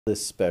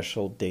this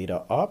special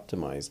data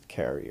optimized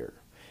carrier,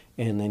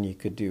 and then you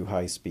could do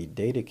high-speed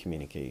data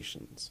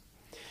communications.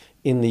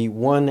 In the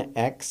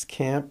 1X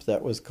camp,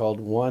 that was called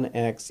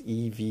 1X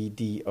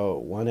EVDO,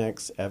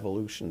 1X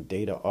Evolution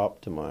Data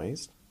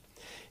Optimized.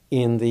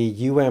 In the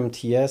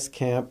UMTS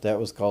camp, that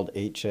was called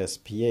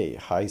HSPA,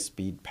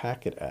 High-Speed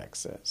Packet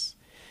Access.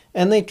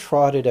 And they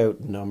trotted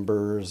out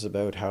numbers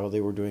about how they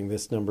were doing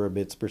this number of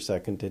bits per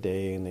second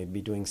today, and they'd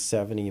be doing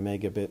 70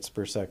 megabits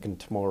per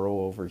second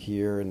tomorrow over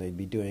here, and they'd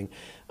be doing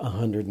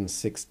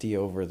 160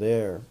 over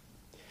there.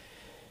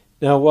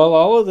 Now, while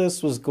all of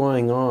this was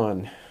going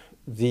on,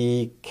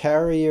 the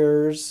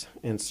carriers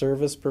and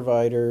service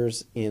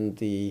providers in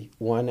the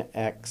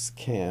 1X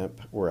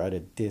camp were at a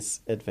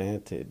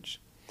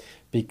disadvantage,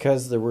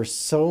 because there were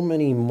so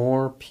many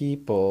more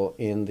people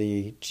in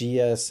the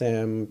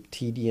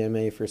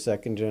GSM-TDMA for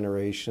second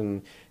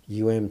generation,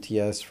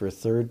 UMTS for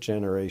third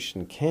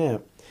generation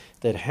camp,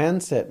 that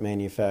handset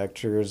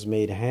manufacturers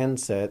made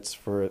handsets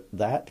for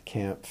that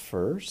camp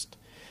first,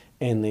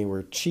 and they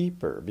were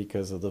cheaper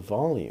because of the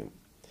volume.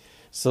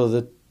 So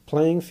the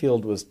playing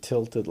field was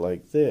tilted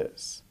like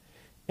this.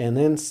 And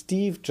then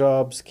Steve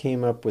Jobs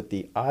came up with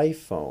the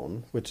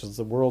iPhone, which is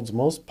the world's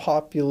most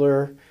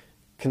popular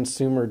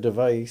consumer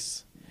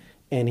device,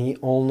 and he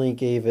only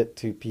gave it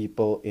to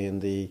people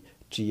in the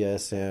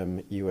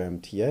GSM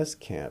UMTS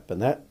camp,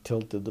 and that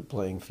tilted the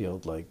playing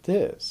field like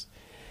this.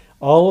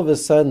 All of a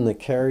sudden, the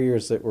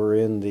carriers that were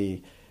in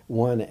the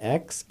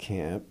 1X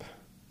camp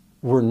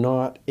were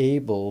not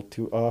able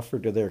to offer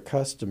to their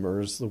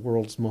customers the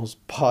world's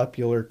most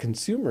popular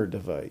consumer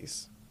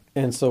device.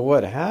 And so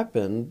what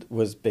happened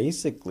was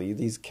basically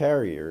these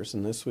carriers,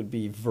 and this would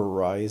be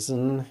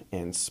Verizon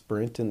and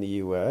Sprint in the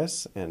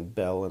US and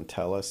Bell and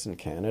Telus in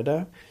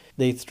Canada,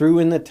 they threw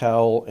in the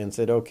towel and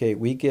said, okay,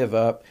 we give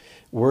up.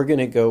 We're going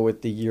to go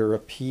with the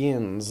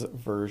Europeans'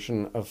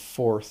 version of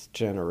fourth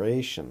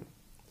generation.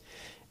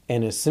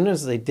 And as soon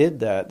as they did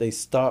that, they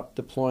stopped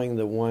deploying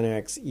the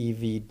 1X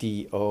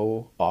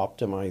EVDO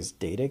optimized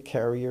data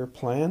carrier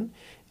plan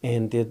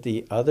and did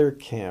the other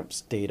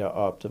camp's data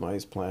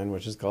optimized plan,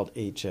 which is called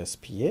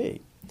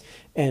HSPA.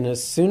 And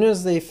as soon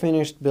as they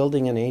finished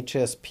building an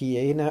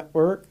HSPA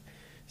network,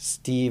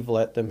 Steve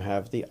let them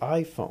have the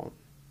iPhone.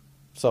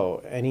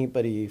 So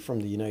anybody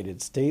from the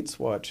United States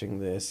watching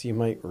this, you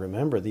might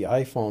remember the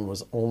iPhone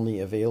was only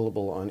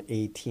available on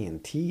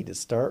AT&T to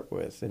start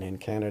with, and in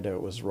Canada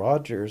it was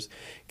Rogers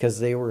because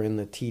they were in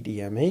the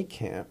TDMA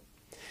camp.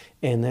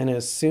 And then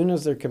as soon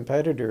as their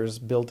competitors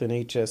built an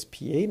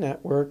HSPA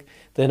network,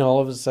 then all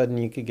of a sudden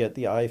you could get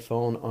the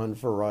iPhone on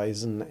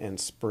Verizon and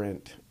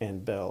Sprint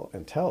and Bell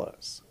and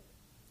Telus.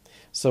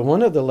 So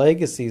one of the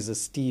legacies of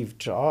Steve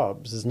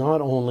Jobs is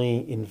not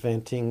only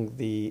inventing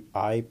the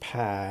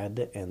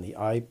iPad and the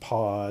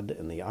iPod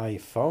and the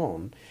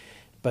iPhone,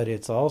 but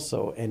it's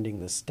also ending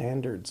the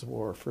standards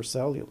war for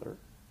cellular.